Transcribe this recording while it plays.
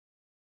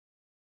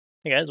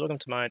Hey guys, welcome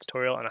to my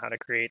tutorial on how to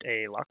create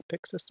a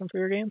lockpick system for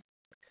your game.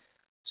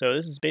 So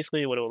this is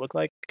basically what it will look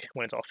like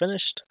when it's all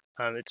finished.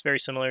 It's very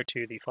similar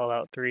to the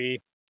Fallout 3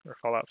 or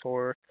Fallout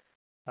 4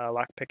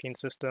 lockpicking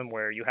system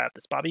where you have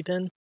this bobby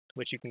pin,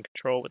 which you can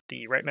control with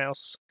the right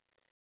mouse.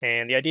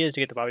 And the idea is to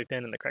get the bobby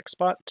pin in the correct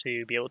spot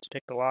to be able to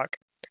pick the lock.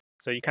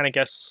 So you kind of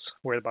guess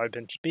where the bobby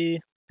pin should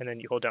be, and then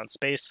you hold down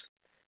space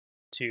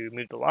to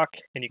move the lock.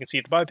 And you can see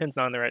if the bobby pin's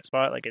not in the right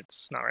spot, like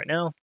it's not right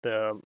now,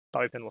 the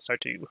bobby pin will start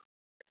to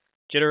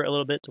jitter a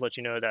little bit to let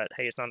you know that,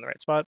 hey, it's not in the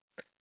right spot.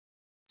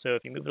 So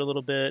if you move it a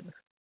little bit,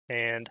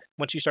 and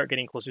once you start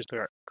getting closer to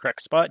the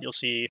correct spot, you'll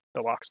see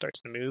the lock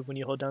starts to move when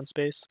you hold down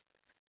space.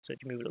 So if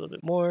you move it a little bit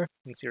more,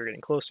 you can see we're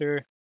getting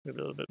closer. Move it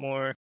a little bit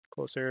more,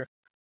 closer,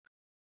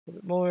 a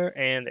little bit more,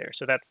 and there.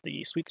 So that's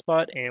the sweet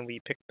spot, and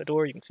we picked the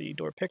door. You can see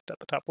door picked at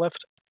the top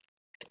left.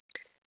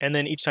 And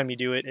then each time you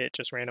do it, it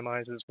just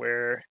randomizes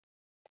where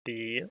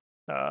the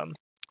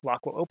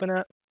lock will open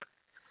at.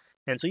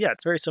 And so yeah,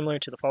 it's very similar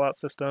to the Fallout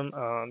system.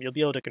 You'll be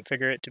able to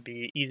configure it to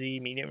be easy,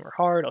 medium, or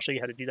hard. I'll show you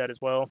how to do that as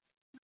well.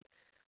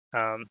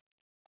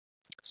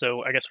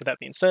 So I guess with that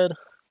being said,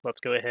 let's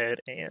go ahead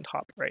and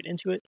hop right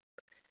into it.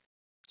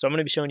 So I'm going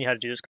to be showing you how to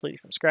do this completely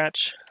from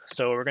scratch.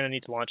 So we're going to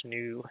need to launch a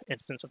new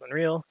instance of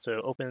Unreal.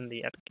 So open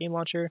the Epic Game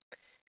Launcher,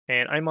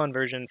 and I'm on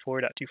version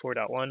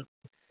 4.24.1.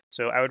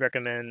 So I would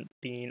recommend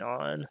being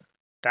on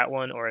that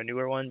one or a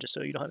newer one just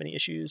so you don't have any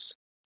issues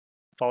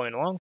following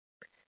along.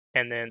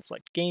 And then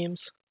select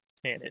Games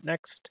and hit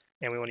Next.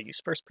 And we want to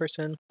use first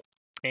person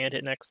and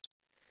hit Next.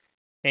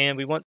 And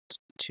we want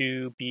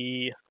to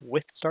be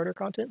with starter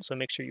content, so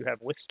make sure you have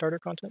with starter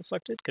content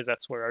selected because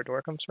that's where our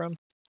door comes from.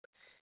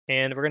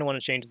 And we're going to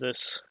want to change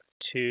this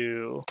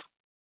to,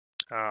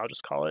 I'll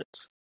just call it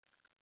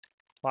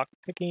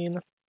lockpicking,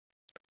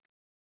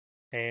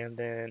 and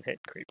then hit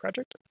create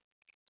project.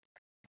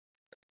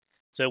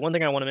 So one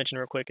thing I want to mention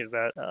real quick is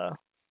that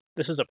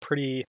this is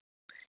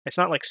it's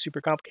not like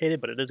super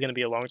complicated, but it is going to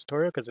be a long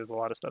tutorial because there's a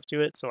lot of stuff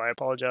to it, so I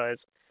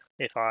apologize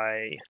if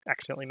I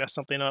accidentally mess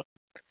something up.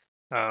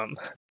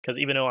 Because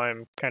even though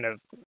I'm kind of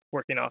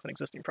working off an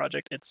existing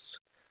project, it's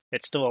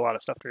still a lot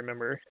of stuff to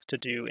remember to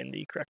do in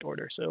the correct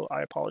order, so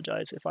I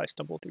apologize if I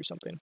stumble through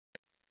something.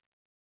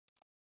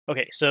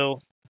 Okay, so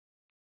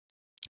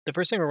the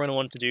first thing we're going to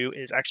want to do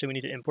is actually we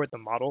need to import the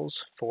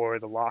models for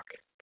the lock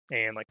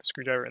and like the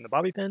screwdriver and the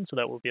bobby pin so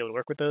that we'll be able to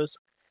work with those.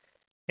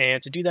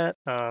 And to do that,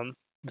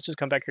 let's just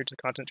come back here to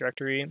the content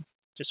directory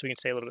just so we can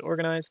stay a little bit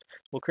organized.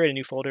 We'll create a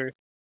new folder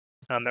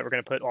that we're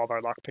going to put all of our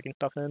lockpicking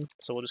stuff in,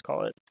 so we'll just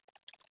call it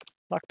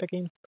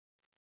lockpicking.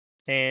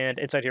 And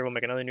inside here, we'll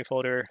make another new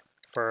folder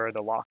for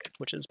the lock,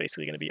 which is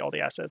basically going to be all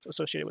the assets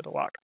associated with the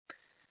lock.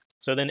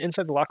 So then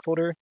inside the lock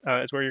folder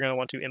is where you're going to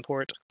want to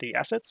import the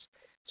assets.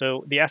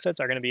 So the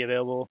assets are going to be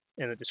available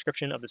in the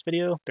description of this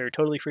video. They're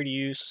totally free to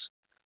use.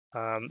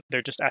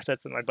 They're just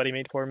assets that my buddy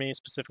made for me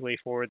specifically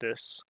for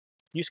this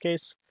use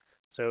case.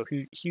 So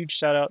huge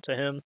shout out to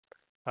him.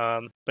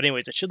 But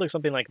anyways, it should look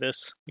something like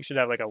this. You should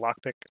have like a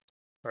lockpick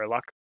or a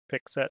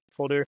lockpick set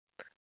folder,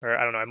 or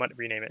I don't know, I might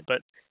rename it,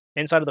 but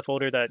inside of the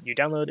folder that you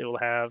download, it will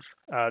have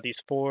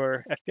these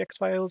 4 FBX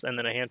files and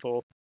then a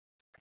handful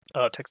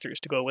of textures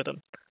to go with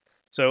them.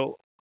 So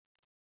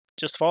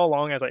just follow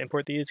along as I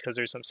import these because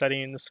there's some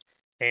settings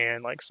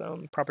and like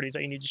some properties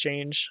that you need to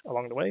change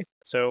along the way.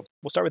 So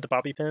we'll start with the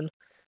bobby pin.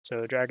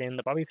 So drag in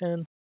the bobby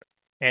pin.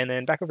 And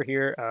then back over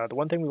here, the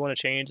one thing we want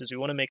to change is we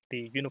want to make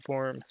the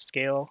uniform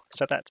scale,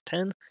 set that to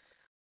 10,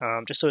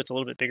 just so it's a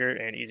little bit bigger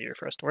and easier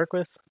for us to work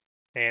with.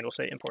 And we'll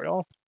say import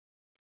all.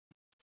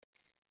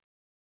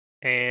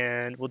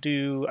 And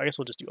I guess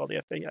we'll just do all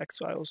the FBX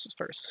files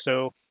first.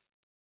 So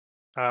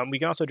we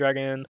can also drag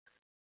in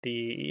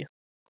the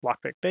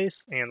lockpick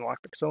base and the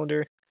lockpick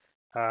cylinder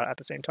at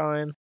the same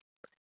time.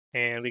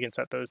 And we can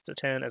set those to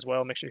 10 as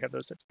well. Make sure you have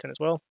those set to 10 as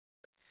well.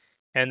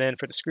 And then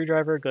for the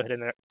screwdriver, go ahead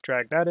and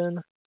drag that in.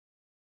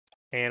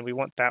 And we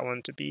want that one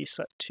to be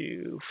set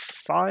to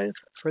 5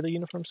 for the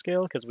uniform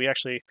scale because we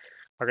actually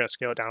are going to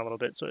scale it down a little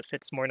bit so it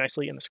fits more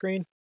nicely in the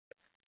screen.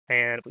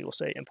 And we will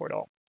say import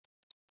all.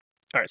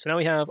 All right, so now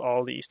we have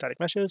all the static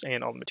meshes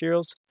and all the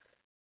materials.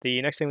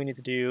 The next thing we need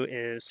to do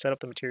is set up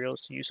the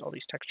materials to use all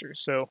these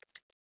textures. So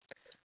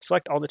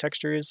select all the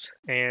textures,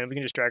 and we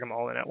can just drag them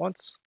all in at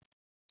once.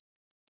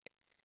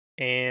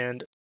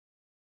 And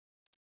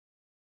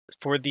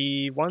for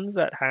the ones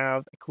that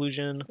have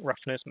occlusion,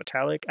 roughness,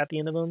 metallic at the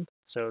end of them,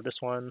 so this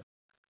one,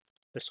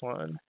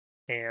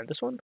 and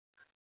this one,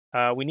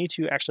 we need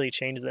to actually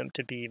change them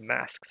to be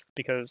masks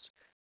because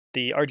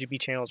the RGB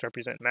channels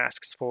represent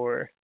masks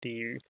for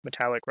the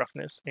metallic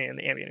roughness and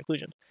the ambient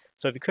occlusion.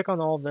 So if you click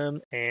on all of them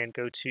and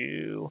go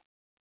to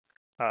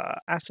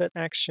asset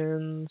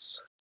actions,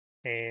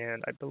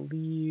 and I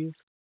believe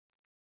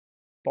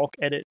bulk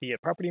edit via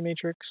property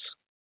matrix,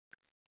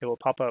 it will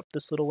pop up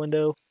this little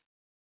window.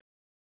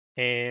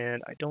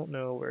 And I don't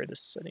know where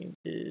this setting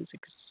is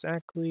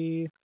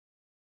exactly,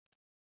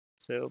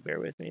 so bear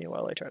with me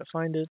while I try to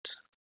find it.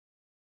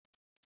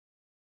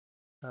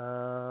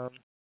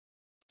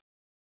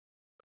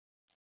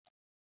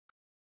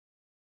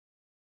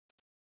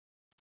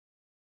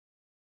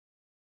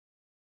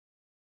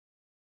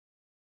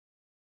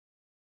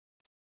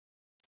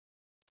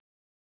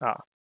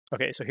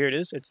 Okay, so here it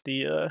is. It's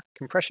the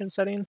compression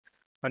setting.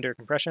 Under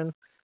compression,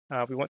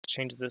 we want to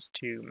change this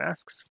to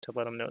masks to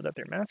let them know that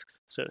they're masks.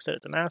 So set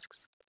it to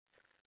masks,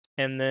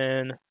 and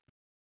then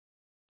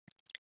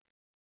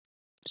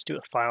just do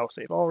a file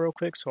save all real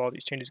quick so all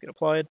these changes get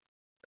applied.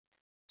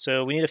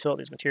 So we need to fill out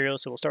these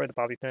materials. So we'll start with the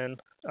bobby pin,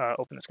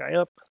 open this guy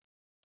up,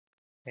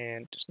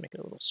 and just make it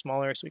a little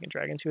smaller so we can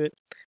drag into it.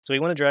 So we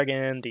want to drag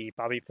in the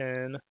bobby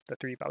pin, the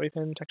 3 bobby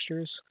pin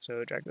textures.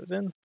 So drag those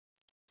in.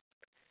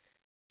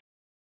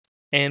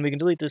 And we can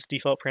delete this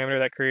default parameter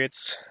that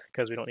creates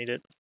because we don't need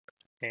it.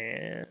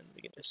 And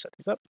we can just set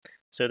these up.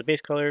 So the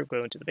base color will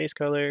go into the base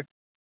color.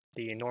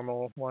 The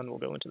normal one will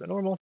go into the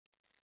normal.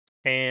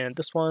 And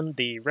this one,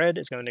 the red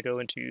is going to go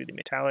into the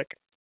metallic.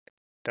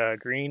 The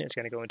green is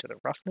going to go into the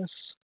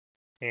roughness.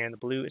 And the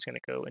blue is going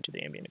to go into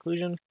the ambient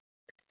occlusion.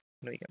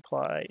 And we can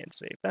apply and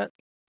save that.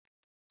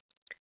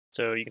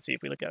 So you can see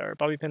if we look at our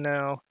bobby pin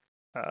now,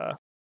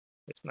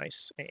 it's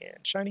nice and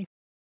shiny.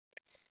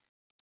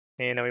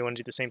 And now we want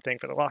to do the same thing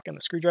for the lock and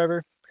the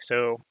screwdriver.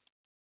 So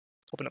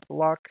open up the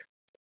lock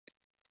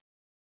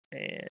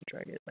and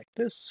drag it like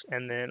this.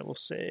 And then we'll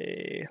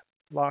say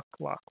lock,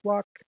 lock,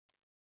 lock.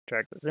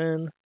 Drag those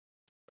in.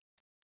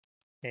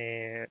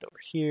 And over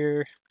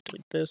here,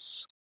 delete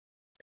this.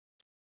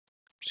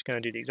 Just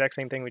going to do the exact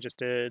same thing we just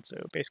did. So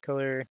base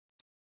color,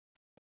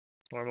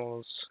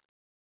 normals,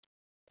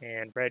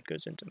 and red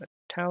goes into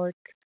metallic,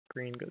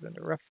 green goes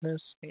into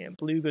roughness, and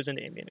blue goes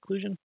into ambient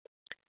occlusion.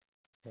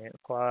 And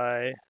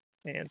apply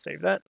and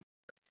save that.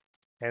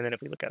 And then if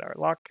we look at our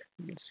lock,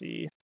 you can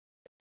see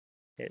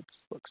it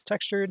looks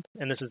textured.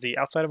 And this is the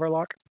outside of our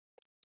lock.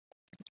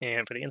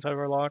 And for the inside of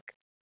our lock,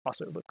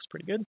 also looks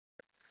pretty good.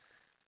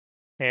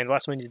 And the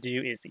last one we need to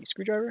do is the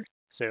screwdriver.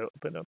 So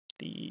open up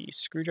the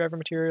screwdriver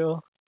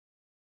material,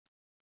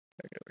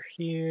 drag it over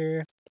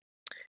here,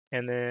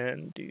 and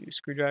then do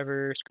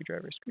screwdriver,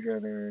 screwdriver,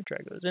 screwdriver,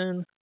 drag those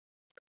in.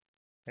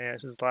 And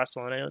this is the last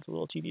one. I know it's a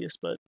little tedious,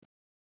 but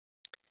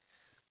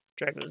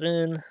drag those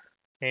in,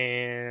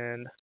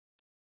 and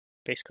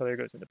base color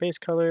goes into base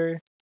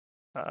color.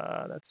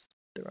 That's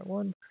the wrong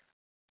one.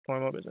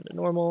 Normal goes into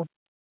normal,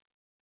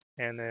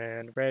 and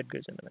then red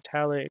goes into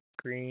metallic,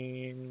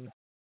 green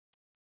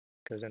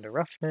goes into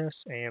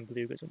roughness, and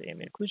blue goes into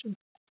ambient occlusion.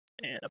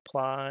 And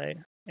apply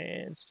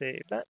and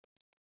save that.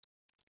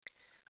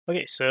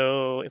 Okay,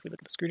 so if we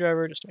look at the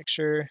screwdriver, just to make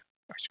sure,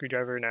 our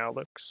screwdriver now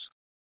looks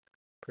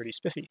pretty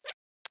spiffy.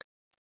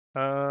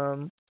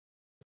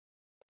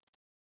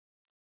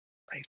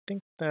 I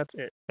think that's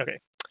it. Okay,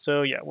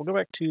 so yeah, we'll go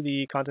back to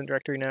the content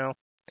directory now.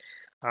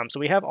 So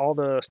we have all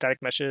the static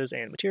meshes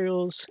and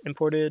materials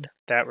imported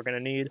that we're going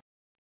to need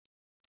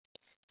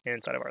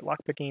inside of our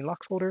lockpicking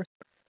lock folder.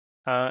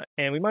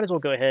 And we might as well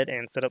go ahead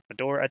and set up the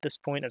door at this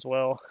point as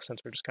well,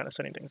 since we're just kind of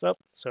setting things up.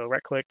 So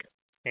right click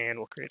and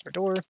we'll create our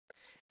door.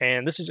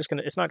 And this is just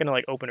it's not gonna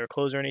like open or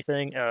close or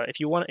anything. If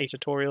you want a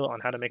tutorial on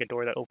how to make a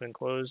door that opens and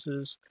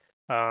closes,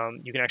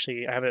 you can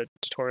actually, I have a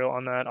tutorial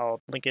on that.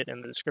 I'll link it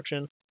in the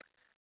description.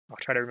 I'll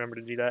try to remember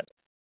to do that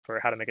for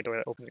how to make a door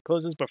that opens and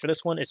closes. But for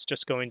this one, it's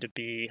just going to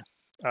be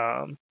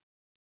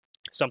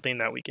something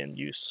that we can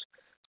use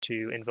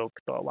to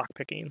invoke the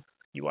lockpicking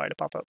UI to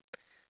pop up.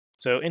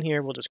 So in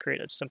here, we'll just create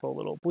a simple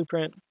little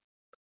blueprint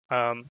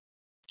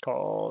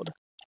called,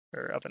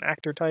 or of an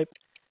actor type,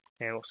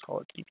 and we'll call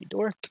it DP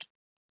door.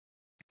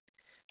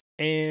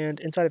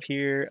 And inside of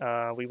here,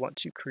 we want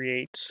to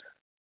create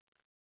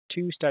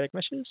 2 static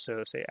meshes.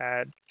 So say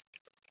add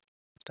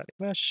static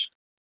mesh,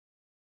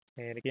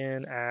 and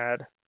again,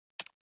 add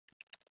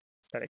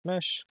static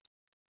mesh.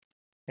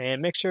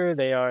 And make sure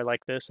they are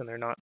like this and they're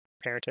not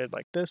parented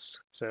like this.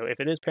 So if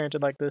it is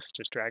parented like this,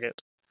 just drag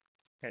it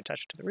and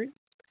attach it to the root.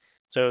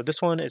 So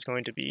this one is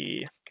going to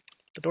be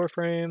the door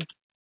frame,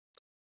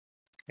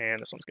 and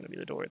this one's going to be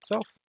the door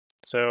itself.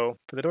 So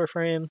for the door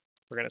frame,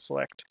 we're going to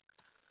select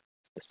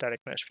the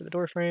static mesh for the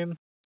door frame,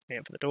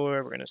 and for the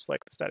door, we're going to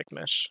select the static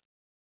mesh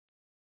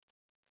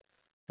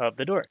of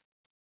the door.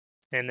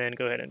 And then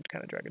go ahead and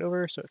kind of drag it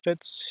over so it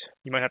fits.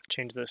 You might have to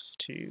change this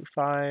to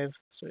 5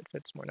 so it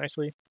fits more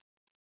nicely,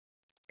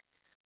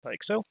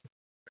 like so.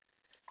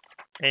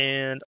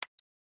 And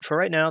for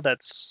right now,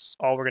 that's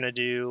all we're going to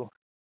do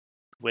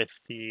with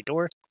the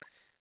door.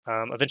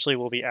 Eventually,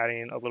 we'll be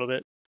adding a little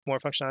bit more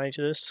functionality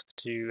to this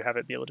to have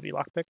it be able to be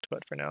lockpicked,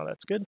 but for now,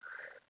 that's good.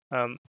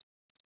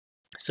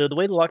 So the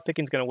way the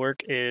lockpicking is going to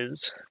work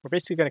is we're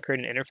basically going to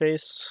create an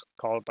interface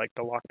called like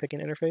the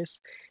lockpicking interface,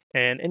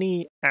 and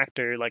any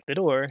actor like the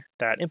door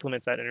that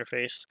implements that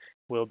interface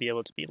will be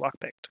able to be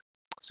lockpicked.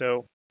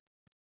 So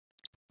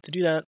to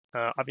do that,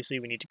 obviously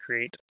we need to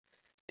create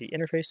the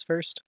interface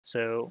first.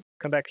 So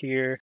come back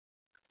here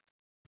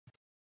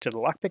to the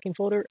lockpicking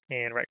folder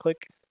and right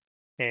click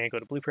and go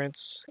to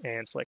blueprints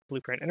and select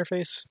blueprint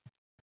interface,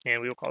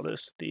 and we will call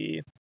this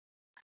the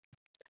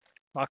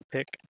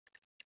lockpick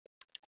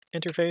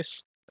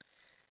interface.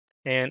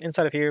 And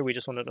inside of here, we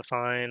just want to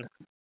define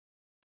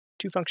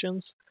 2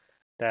 functions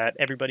that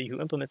everybody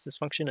who implements this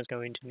function is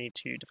going to need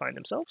to define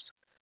themselves.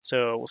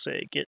 So we'll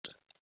say get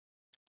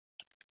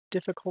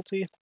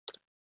difficulty,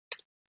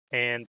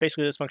 And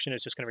basically this function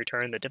is just going to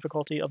return the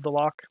difficulty of the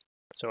lock,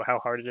 so how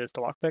hard it is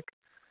to lockpick.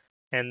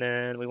 And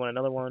then we want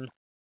another one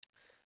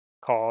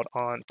called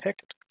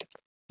onPicked,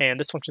 and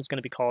this function is going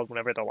to be called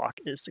whenever the lock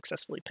is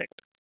successfully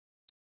picked.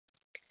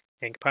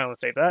 And compile and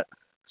save that.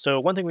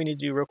 So one thing we need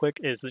to do real quick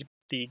is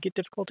the get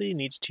difficulty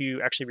needs to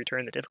actually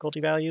return the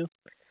difficulty value.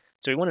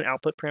 So we want an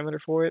output parameter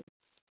for it,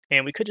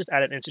 and we could just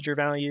add an integer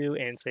value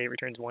and say it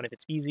returns 1 if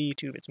it's easy,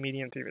 2 if it's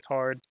medium, 3 if it's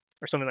hard,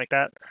 or something like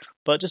that.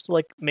 But just to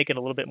like make it a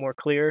little bit more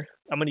clear,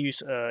 I'm going to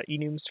use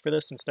enums for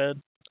this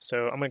instead.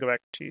 So I'm going to go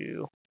back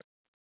to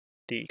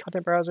the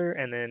content browser,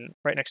 and then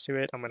right next to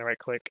it, I'm going to right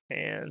click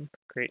and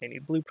create a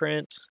new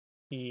blueprint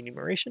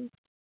enumeration.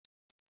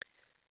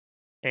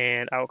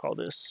 And I will call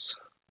this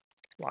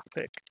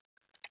lockpick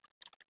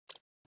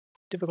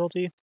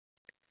difficulty,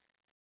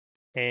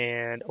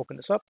 and open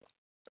this up.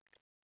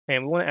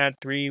 And we want to add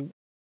 3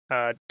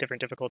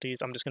 different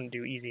difficulties. I'm just going to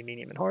do easy,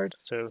 medium, and hard.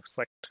 So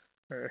select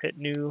or hit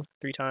new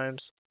 3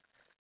 times,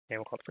 and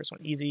we'll call the first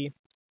one easy.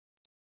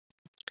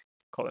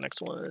 Call the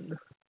next one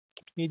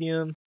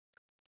medium,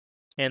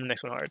 and the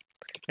next one hard.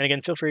 And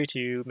again, feel free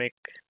to make,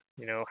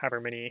 however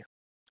many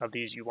of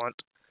these you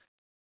want.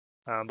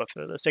 But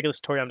for the sake of this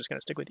tutorial, I'm just going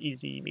to stick with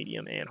easy,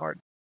 medium, and hard.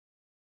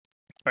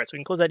 All right, so we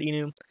can close that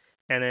enum,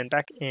 and then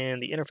back in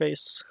the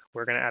interface,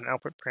 we're going to add an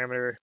output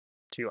parameter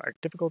to our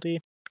difficulty,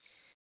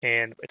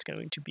 and it's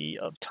going to be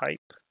of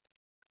type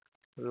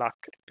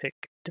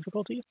lockpick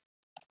difficulty,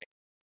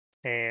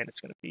 and it's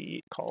going to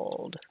be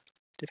called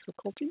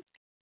difficulty,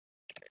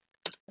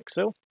 like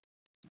so.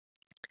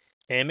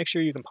 And make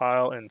sure you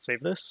compile and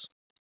save this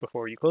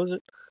before you close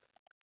it.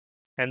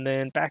 And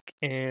then back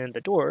in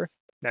the door,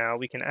 now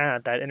we can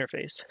add that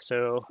interface.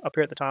 So up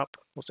here at the top,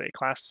 we'll say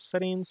class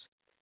settings,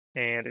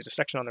 and there's a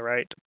section on the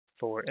right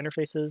for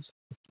interfaces.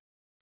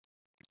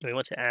 And we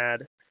want to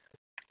add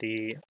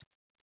the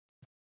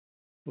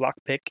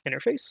lockpick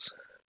interface.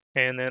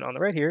 And then on the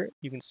right here,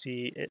 you can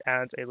see it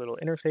adds a little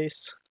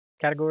interface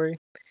category.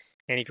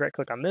 And if you right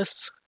click on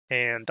this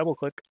and double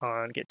click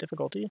on get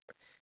difficulty,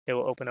 it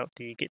will open up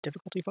the get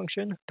difficulty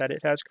function that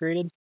it has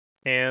created.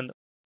 And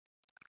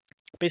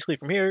basically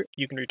from here,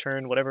 you can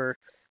return whatever,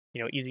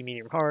 easy,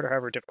 medium, hard, or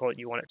however difficult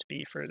you want it to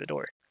be for the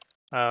door.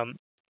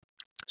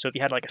 So if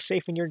you had like a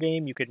safe in your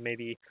game, you could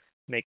maybe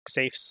make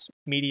safes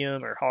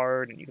medium or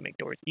hard, and you can make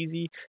doors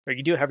easy, or you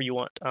can do it however you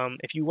want.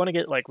 If you want to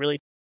get like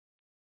really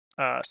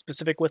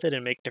specific with it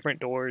and make different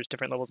doors,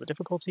 different levels of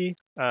difficulty,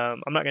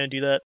 I'm not going to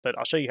do that, but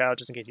I'll show you how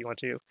just in case you want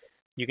to.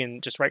 You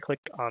can just right click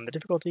on the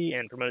difficulty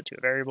and promote it to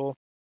a variable,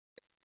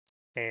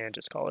 and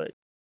just call it,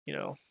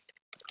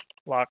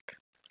 lock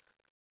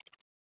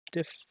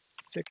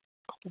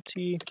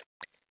difficulty.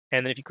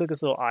 And then if you click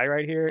this little eye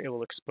right here, it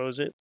will expose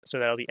it, so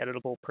that'll be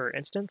editable per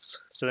instance.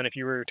 So then if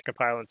you were to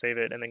compile and save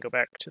it and then go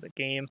back to the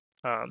game,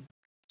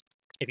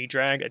 if you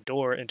drag a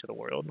door into the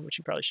world, which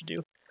you probably should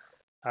do,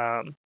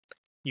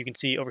 you can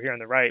see over here on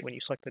the right, when you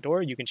select the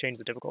door, you can change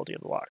the difficulty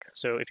of the lock.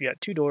 So if you had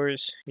 2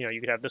 doors,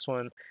 you could have this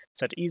one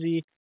set to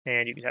easy,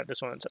 and you could have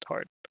this one set to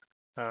hard.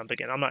 But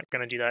again, I'm not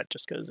going to do that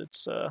just because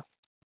it's,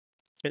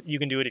 you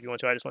can do it if you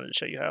want to. I just wanted to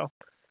show you how.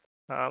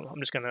 I'm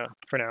just going to,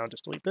 for now,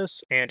 just delete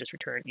this and just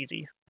return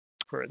easy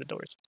for the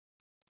doors.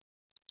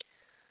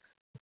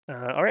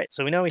 All right,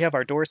 so now we have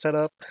our door set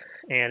up,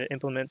 and it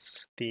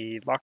implements the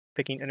lock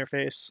picking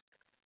interface.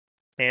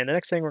 And the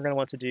next thing we're going to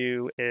want to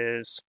do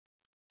is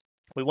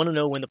we want to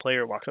know when the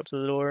player walks up to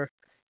the door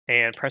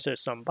and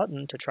presses some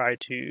button to try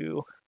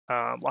to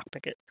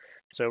lockpick it.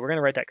 So we're going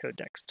to write that code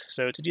next.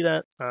 So to do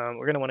that,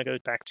 we're going to want to go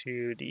back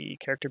to the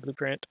character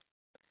blueprint.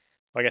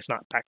 Well, I guess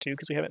not back to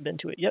because we haven't been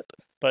to it yet,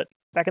 but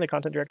back in the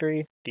content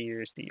directory,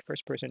 there's the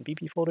first person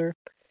BP folder,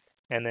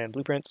 and then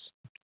blueprints,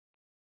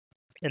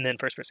 and then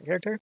first person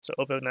character. So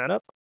open that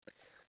up,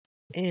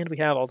 and we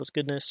have all this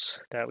goodness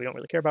that we don't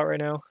really care about right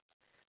now.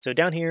 So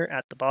down here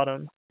at the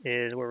bottom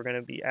is where we're going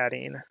to be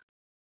adding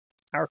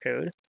our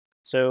code.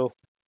 So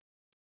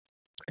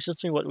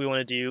essentially what we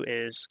want to do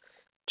is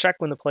check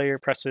when the player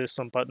presses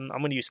some button. I'm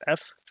going to use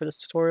F for this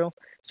tutorial.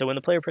 So when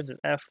the player presses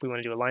F, we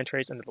want to do a line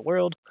trace into the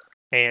world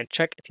and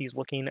check if he's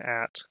looking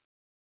at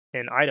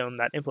an item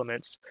that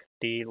implements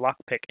the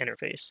lockpick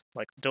interface,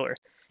 like the door.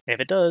 And if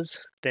it does,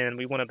 then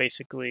we want to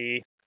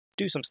basically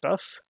do some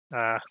stuff,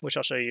 which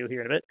I'll show you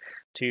here in a bit,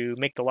 to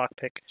make the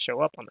lockpick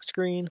show up on the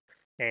screen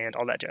and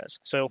all that jazz.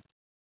 So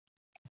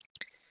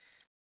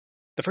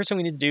the first thing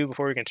we need to do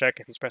before we can check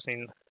if he's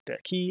pressing the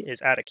key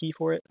is add a key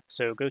for it.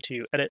 So go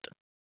to Edit,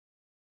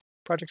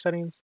 Project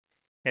Settings,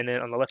 and then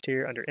on the left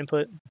here under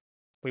Input,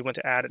 we want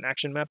to add an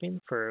action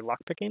mapping for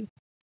lockpicking.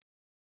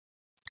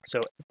 So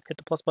hit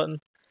the plus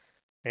button,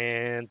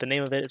 and the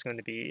name of it is going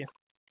to be,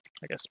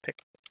 I guess, pick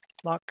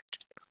lock.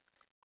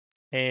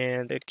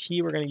 And the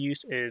key we're going to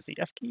use is the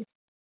F key.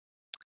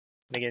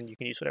 And again, you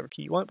can use whatever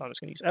key you want, but I'm just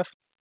going to use F.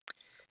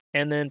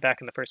 And then back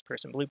in the first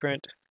person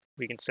blueprint,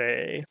 we can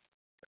say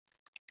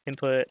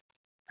input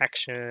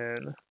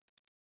action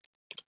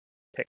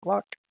pick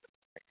lock.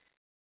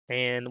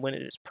 And when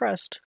it is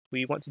pressed,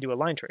 we want to do a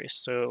line trace.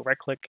 So right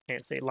click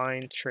and say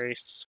line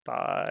trace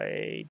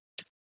by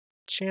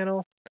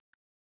channel.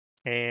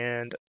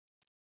 and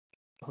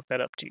hook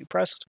that up to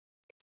pressed.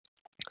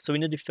 So we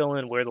need to fill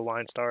in where the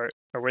line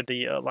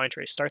line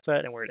trace starts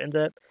at and where it ends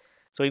at.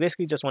 So we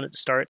basically just want it to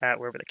start at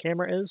wherever the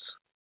camera is.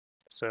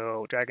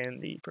 So drag in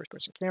the first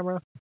person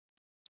camera,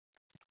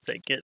 say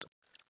get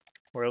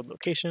world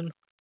location,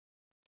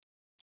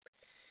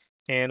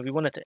 and we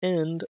want it to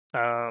end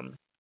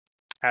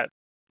at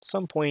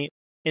some point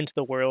into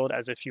the world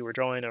as if you were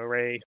drawing an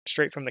array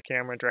straight from the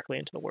camera directly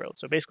into the world.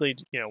 So basically,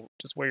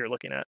 just where you're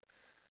looking at.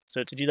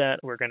 So to do that,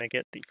 we're going to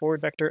get the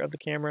forward vector of the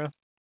camera,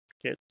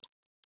 get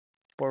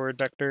forward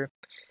vector,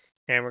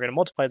 and we're going to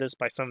multiply this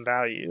by some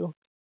value,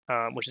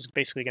 which is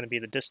basically going to be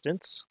the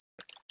distance.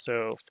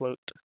 So float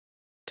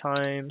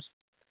times,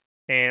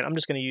 and I'm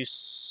just going to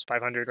use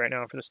 500 right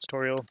now for this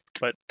tutorial,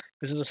 but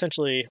this is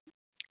essentially,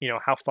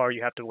 how far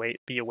you have to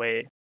be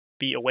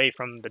away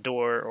from the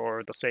door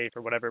or the safe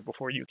or whatever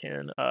before you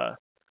can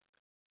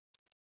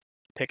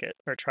pick it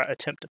or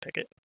attempt to pick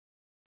it.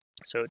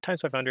 So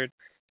times 500,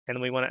 and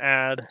then we want to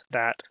add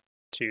that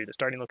to the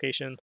starting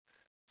location.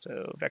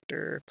 So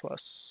vector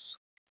plus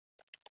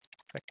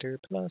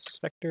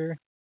vector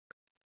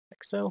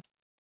Excel,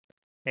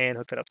 and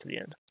hook it up to the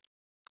end.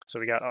 So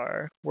we got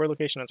our world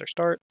location as our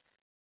start,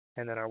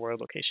 and then our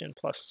world location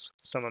plus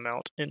some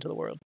amount into the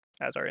world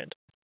as our end.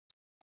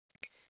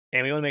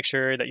 And we want to make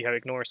sure that you have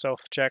ignore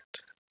self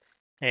checked.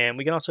 And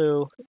we can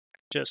also,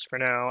 just for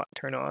now,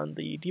 turn on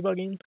the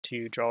debugging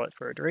to draw it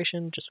for a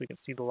duration, just so we can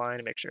see the line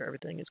and make sure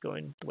everything is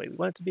going the way we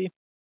want it to be.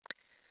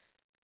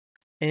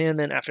 And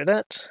then after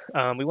that,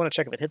 we want to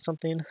check if it hits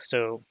something.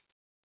 So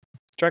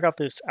drag off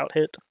this out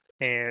hit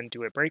and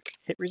do a break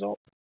hit result.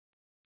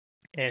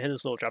 And hit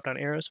this little drop down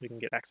arrow so we can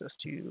get access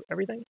to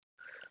everything.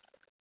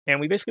 And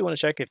we basically want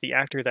to check if the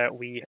actor that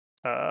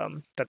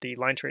that the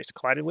line trace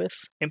collided with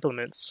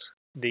implements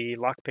the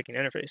lockpicking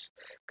interface.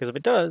 Because if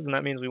it does, then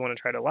that means we want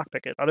to try to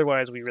lockpick it.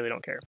 Otherwise, we really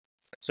don't care.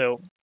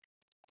 So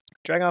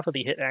drag off of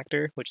the hit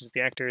actor, which is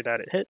the actor that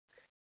it hit,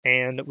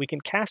 and we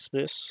can cast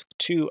this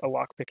to a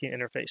lockpicking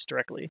interface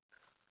directly.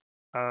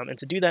 And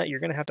to do that, you're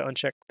going to have to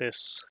uncheck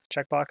this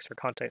checkbox for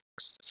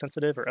context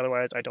sensitive, or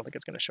otherwise I don't think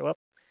it's going to show up.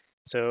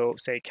 So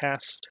say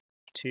cast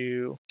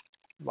to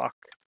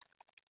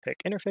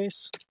lockpick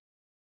interface.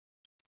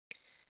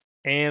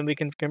 And we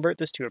can convert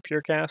this to a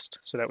pure cast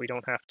so that we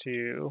don't have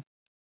to,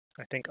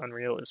 I think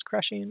Unreal is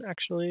crashing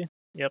actually.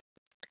 Yep.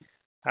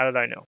 How did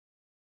I know?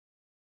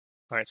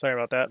 All right, sorry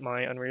about that.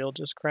 My Unreal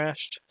just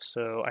crashed,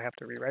 so I have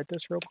to rewrite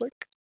this real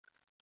quick.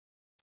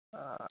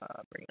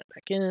 Bring that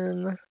back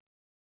in.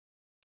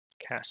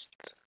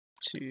 Cast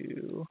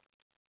to,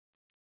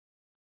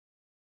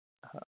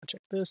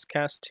 check this,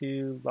 cast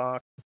to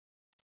lock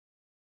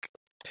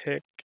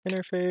pick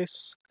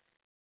interface.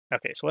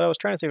 Okay, so what I was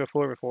trying to say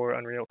before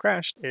Unreal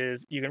crashed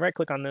is you can right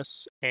click on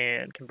this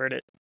and convert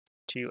it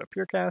to a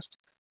pure cast,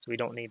 so we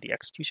don't need the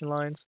execution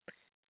lines.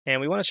 And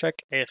we want to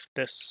check if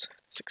this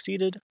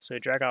succeeded, so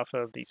drag off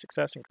of the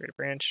success and create a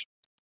branch.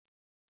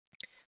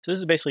 So this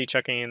is basically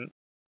checking,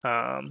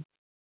 can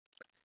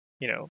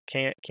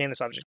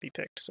this object be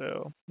picked? So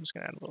I'm just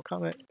going to add a little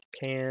comment,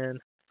 can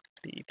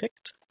be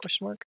picked,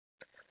 question mark.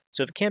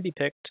 So if it can be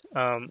picked,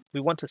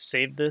 we want to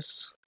save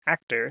this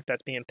actor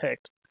that's being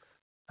picked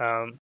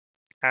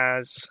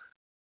as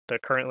the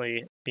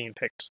currently being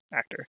picked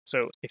actor.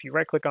 So if you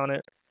right click on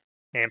it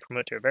and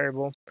promote to a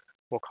variable,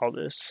 we'll call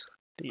this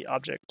the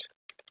object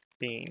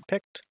being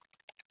picked.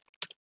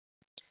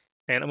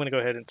 And I'm going to go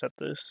ahead and set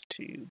this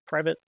to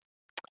private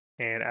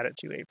and add it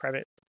to a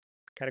private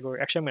category.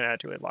 Actually, I'm going to add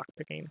it to a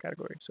lockpicking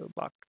category. So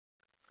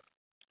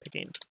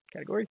lockpicking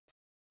category,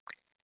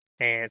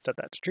 and set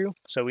that to true.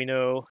 So we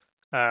know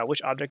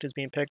which object is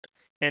being picked.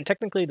 And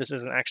technically, this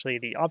isn't actually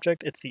the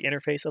object, it's the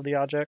interface of the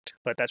object,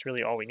 but that's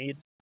really all we need.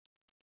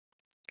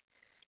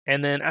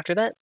 And then after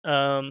that,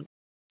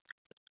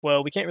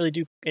 well, we can't really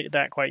do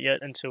that quite yet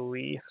until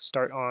we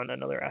start on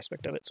another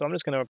aspect of it. So I'm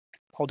just going to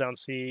hold down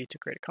C to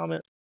create a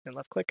comment and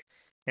left click,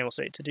 and we'll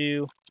say to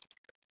do,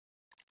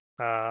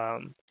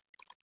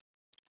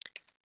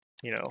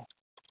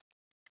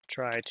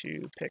 try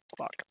to pick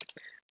lock.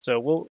 So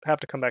we'll have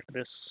to come back to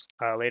this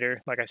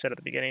later. Like I said at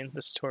the beginning,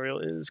 this tutorial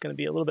is going to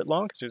be a little bit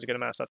long because there's a good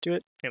amount of stuff to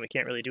it, and we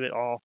can't really do it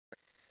all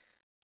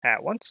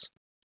at once.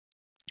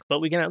 But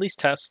we can at least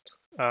test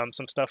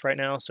some stuff right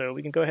now. So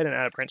we can go ahead and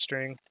add a print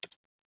string,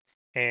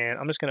 and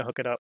I'm just going to hook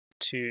it up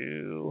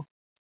to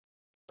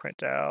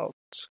print out,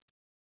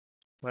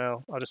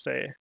 well, I'll just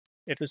say,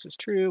 if this is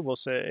true, we'll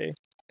say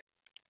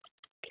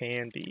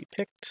can be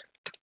picked,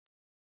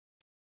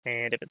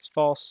 and if it's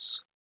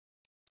false,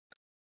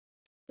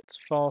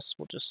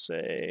 we'll just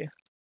say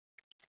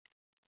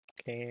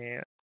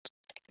can't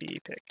be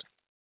picked,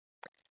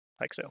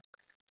 like so,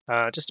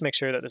 just to make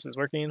sure that this is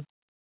working.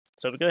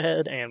 So we go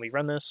ahead and we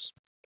run this,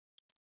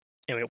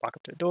 and we walk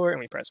up to the door and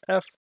we press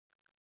F.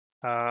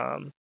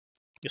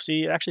 You'll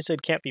see it actually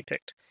said can't be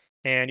picked,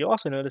 and you'll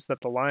also notice that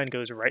the line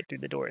goes right through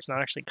the door. It's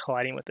not actually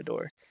colliding with the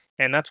door,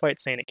 and that's why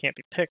it's saying it can't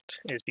be picked,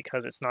 is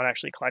because it's not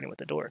actually colliding with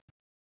the door.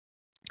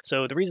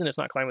 So the reason it's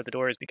not colliding with the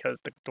door is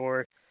because the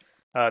door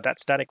That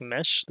static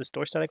mesh, this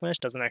door static mesh,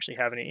 doesn't actually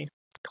have any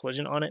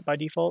collision on it by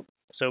default,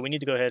 so we need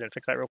to go ahead and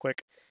fix that real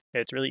quick.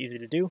 It's really easy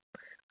to do.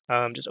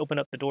 Just open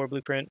up the door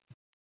blueprint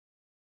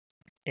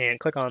and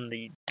click on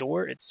the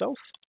door itself,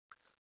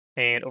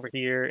 and over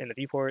here in the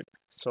viewport,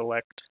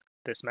 select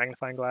this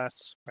magnifying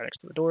glass right next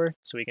to the door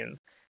so we can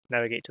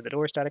navigate to the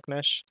door static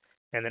mesh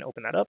and then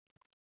open that up.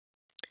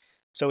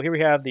 So here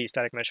we have the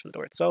static mesh for the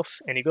door itself,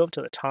 and you go up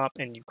to the top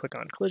and you click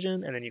on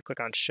collision, and then you click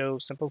on show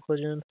simple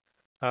collision.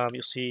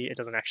 You'll see it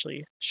doesn't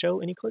actually show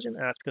any collision,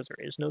 and that's because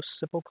there is no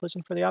simple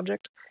collision for the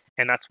object,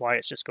 and that's why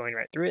it's just going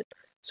right through it.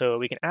 So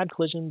we can add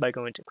collision by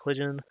going to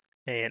collision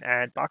and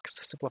add box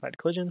simplified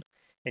collision,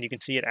 and you can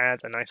see it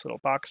adds a nice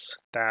little box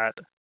that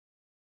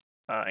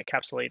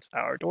encapsulates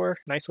our door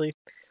nicely.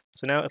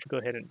 So now if we go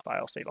ahead and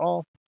file save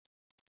all,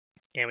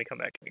 and we come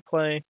back and we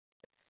play,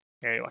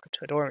 and we walk up to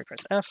the door and we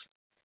press F,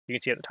 you can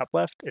see at the top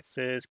left it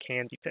says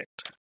can be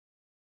picked.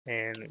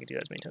 And we can do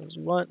that as many times as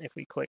we want. If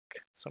we click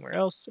somewhere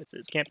else, it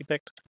says can't be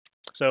picked.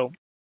 So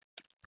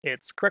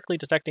it's correctly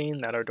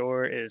detecting that our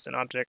door is an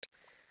object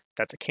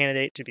that's a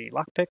candidate to be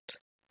lockpicked,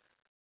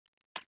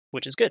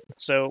 which is good.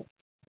 So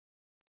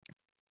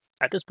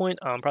at this point,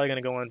 I'm probably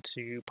going to go on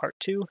to part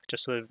 2,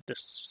 just so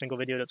this single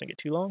video doesn't get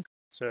too long.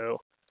 So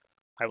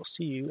I will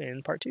see you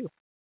in part 2.